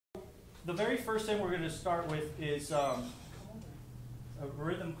the very first thing we're going to start with is a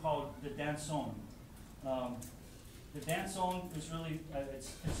rhythm called the danson. The danson is really,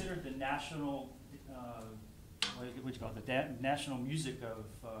 it's considered the national, what you call it, the national music of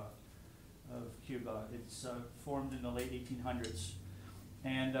Cuba. It's formed in the late 1800s.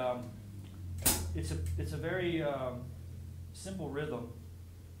 And it's a very simple rhythm.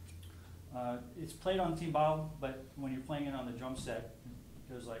 It's played on timbal, but when you're playing it on the drum set,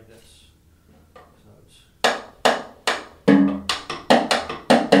 it goes like this.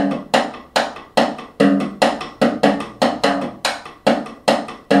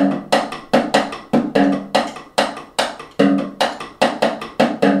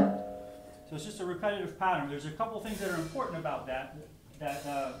 So it's just a repetitive pattern. There's a couple things that are important about that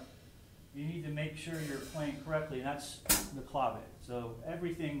you need to make sure you're playing correctly, and that's the clave. So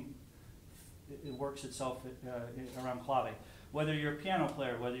everything it works itself around clave. Whether you're a piano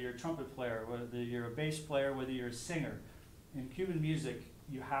player, whether you're a trumpet player, whether you're a bass player, whether you're a singer, in Cuban music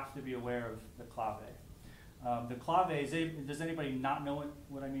you have to be aware of the clave. The clave, does anybody not know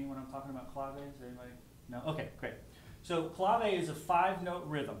what I mean when I'm talking about clave? Does anybody? No? Okay, great. So clave is a 5-note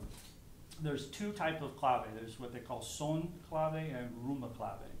rhythm. There's two types of clave. There's what they call son clave and rumba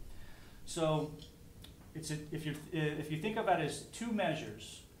clave. So if you think of it as two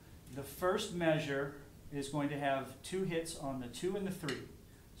measures, the first measure is going to have 2 hits on the 2 and the 3.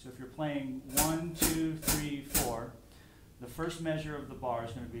 So if you're playing 1, 2, 3, 4, the first measure of the bar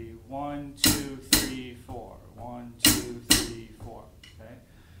is going to be 1, 2, 3, 4, 1, 2, 3, 4. Okay.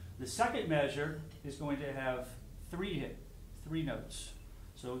 The second measure is going to have 3 notes.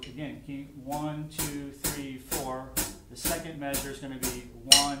 So again, 1, 2, 3, 4. The second measure is going to be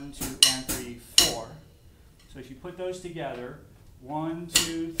 1, 2, and 3, 4. So if you put those together, 1,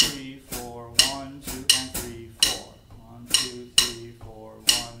 2, 3, 4, 1, 2, and 3, 4. 1, 2, 3, 4, 1,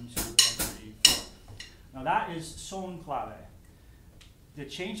 2, and 3, 4. Now that is son clave. To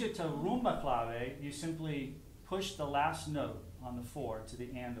change it to rumba clave, you simply push the last note on the 4 to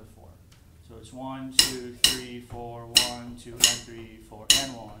the end of 4. So it's 1, 2, 3, 4, 1, 2, and 3, 4,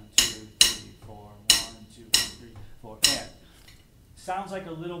 and 1, 2, 3, 4, 1, 2, and 3, 4, and. Sounds like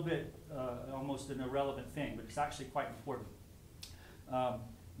a little bit almost an irrelevant thing, but it's actually quite important.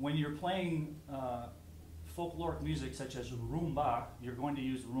 When you're playing folkloric music such as rumba, you're going to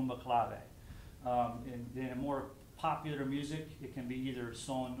use rumba clave. In a more popular music, it can be either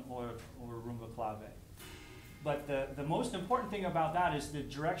son or rumba clave. But the most important thing about that is the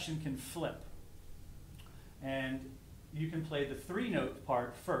direction can flip. And you can play the 3-note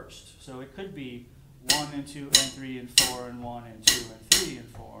part first. So it could be 1 and 2 and 3 and 4 and 1 and 2 and 3 and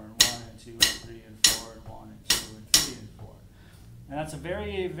 4 and 1 and 2 and 3 and 4 and 1 and 2 and 3 and 4. And that's a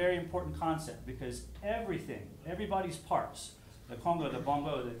very, very important concept because everybody's parts, the conga, the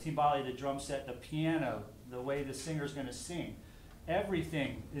bongo, the timbale, the drum set, the piano, the way the singer's going to sing,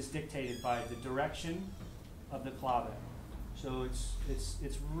 everything is dictated by the direction of the clave. So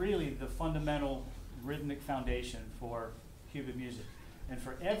it's really the fundamental rhythmic foundation for Cuban music. And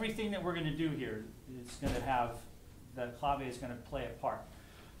for everything that we're going to do here, it's going to have, the clave is going to play a part.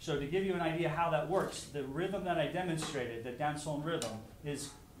 So to give you an idea how that works, the rhythm that I demonstrated, the danson rhythm,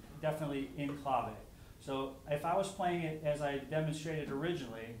 is definitely in clave. So if I was playing it as I demonstrated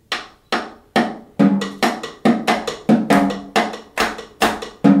originally,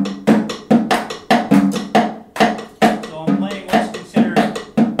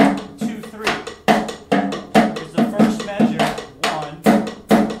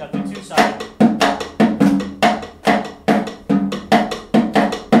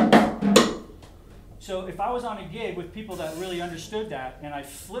 if I was on a gig with people that really understood that, and I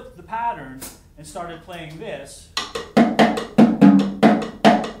flipped the pattern and started playing this, which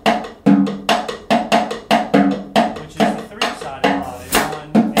is the 3-sided clave,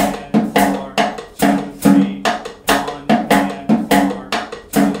 1 and 4, 2, 3, 1 and 4,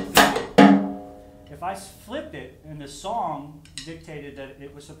 2, 3. If I flipped it and the song dictated that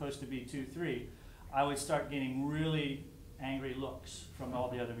it was supposed to be 2, 3, I would start getting really angry looks from all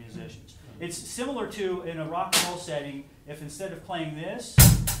the other musicians. It's similar to, in a rock and roll setting, if instead of playing this,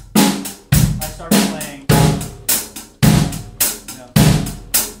 I started playing,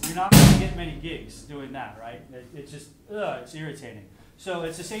 you're not going to get many gigs doing that, right? It's just, it's irritating. So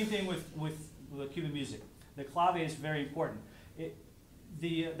it's the same thing with Cuban music. The clave is very important.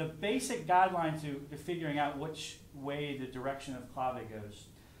 The basic guideline to figuring out which way the direction of clave goes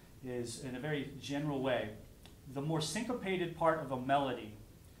is, in a very general way, the more syncopated part of a melody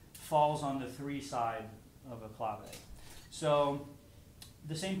falls on the 3 side of a clave. So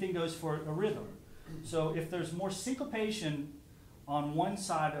the same thing goes for a rhythm. So if there's more syncopation on one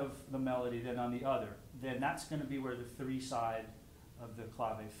side of the melody than on the other, then that's going to be where the 3 side of the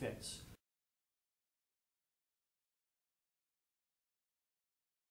clave fits.